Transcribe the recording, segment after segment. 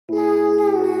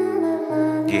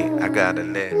Yeah, I gotta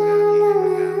live.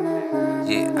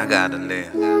 Yeah, I gotta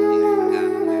live.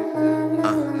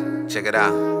 Check it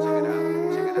out.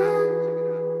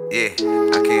 Yeah,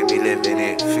 I can't be living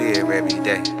in fear every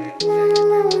day.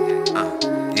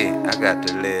 Yeah, I got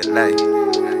to live life.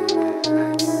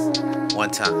 One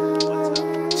time.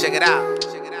 Check it out.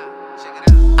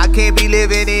 I can't be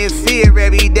living in fear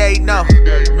every day, no,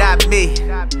 not me.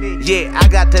 Yeah, I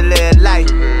got to live life.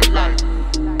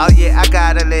 Oh yeah, I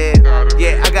gotta live.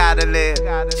 Yeah, I gotta live.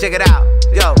 Check it out.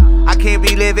 Yo, I can't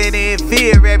be living in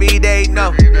fear every day,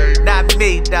 no, not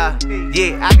me, duh.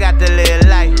 Yeah, I got to live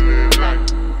life.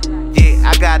 Yeah,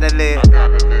 I gotta live.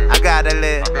 I gotta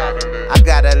live. I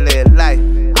gotta live life.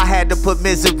 I had to put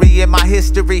misery in my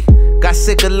history. Got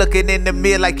sick of looking in the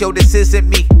mirror like, yo, this isn't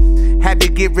me. Had to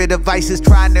get rid of vices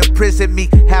trying to imprison me.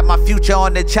 Had my future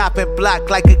on the chopping block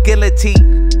like a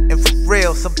guillotine. And for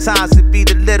real, sometimes it be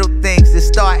the little things that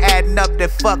start adding up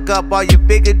that fuck up all your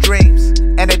bigger dreams.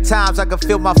 And at times I can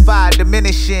feel my fire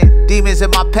diminishing. Demons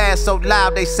in my past so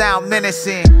loud they sound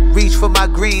menacing. Reach for my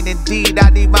green, indeed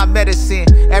I need my medicine.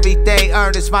 Everything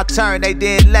earned, it's my turn, they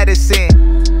didn't let us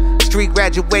in. Street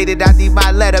graduated, I need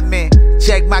my letterman.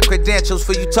 Check my credentials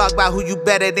for you talk about who you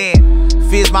better than.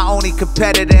 Fear's my only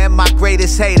competitor and my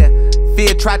greatest hater.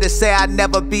 Fear tried to say I'd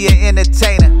never be an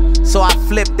entertainer. So I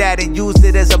flipped that and used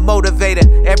it as a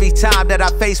motivator. Every time that I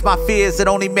faced my fears, it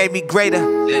only made me greater.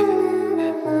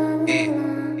 Living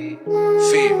in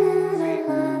fear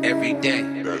every day.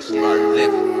 Living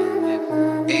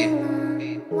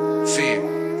in fear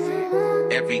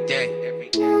every day.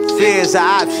 Fear is an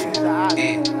option.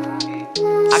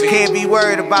 I can't be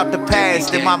worried about the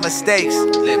past and my mistakes,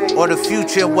 or the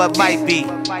future and what might be.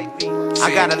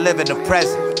 I gotta live in the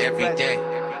present every day.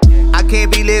 I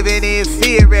can't be living in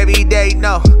fear every day,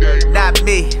 no, not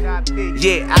me.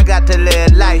 Yeah, I got to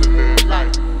live life.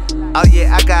 Oh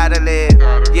yeah, I gotta live.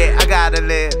 Yeah, I gotta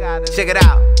live. Check it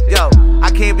out. Yo, I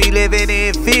can't be living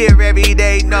in fear every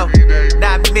day, no,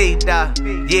 not me, duh.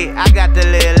 Yeah, I got to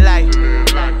live life.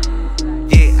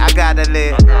 Yeah, I gotta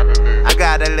live. I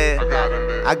gotta live.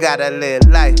 I gotta live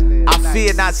life. I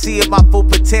fear not seeing my full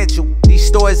potential. These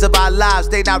stories of our lives,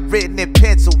 they not written in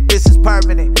pencil. This is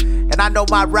permanent. And I know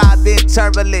my ride been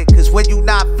turbulent. Cause when you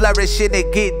not flourishing,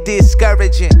 it get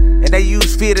discouraging. And they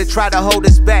use fear to try to hold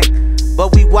us back.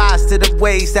 But we wise to the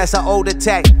ways, that's an old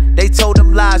attack. They told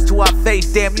them lies to our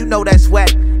face, damn, you know that's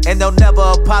whack. And they'll never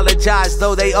apologize,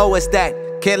 though they owe us that.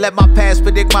 Can't let my past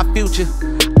predict my future.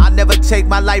 I never take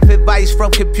my life advice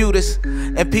from computers.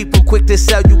 And people quick to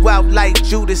sell you out like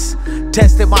Judas.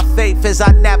 Testing my faith as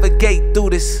I navigate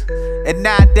through this. And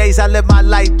nowadays I live my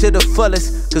life to the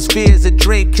fullest. Cause fear is a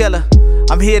dream killer.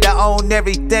 I'm here to own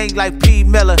everything like P.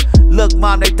 Miller. Look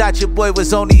mom, they thought your boy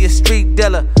was only a street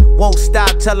dealer. Won't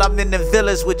stop till I'm in the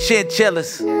villas with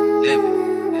chinchillas.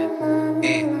 Living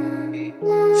in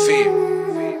fear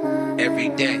every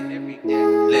day.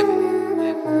 Living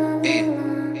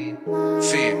in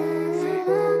fear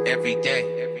every day.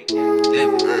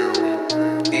 Living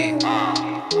in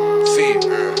fear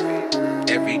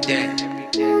every day.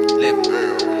 Living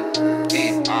in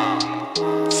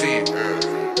fear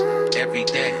every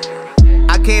day.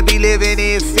 I can't be living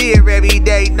in fear every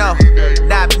day, no,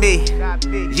 not me.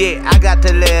 Yeah, I got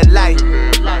to live life.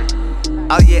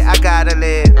 Oh yeah, I gotta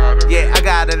live. Yeah, I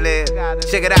gotta live.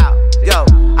 Check it out. Yo,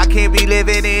 I can't be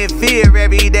living in fear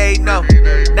every day, no,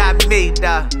 not me,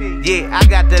 duh. Yeah, I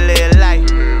got to live life.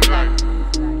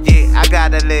 Yeah, I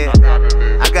gotta live.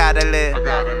 I gotta live.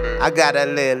 I gotta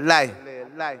live life.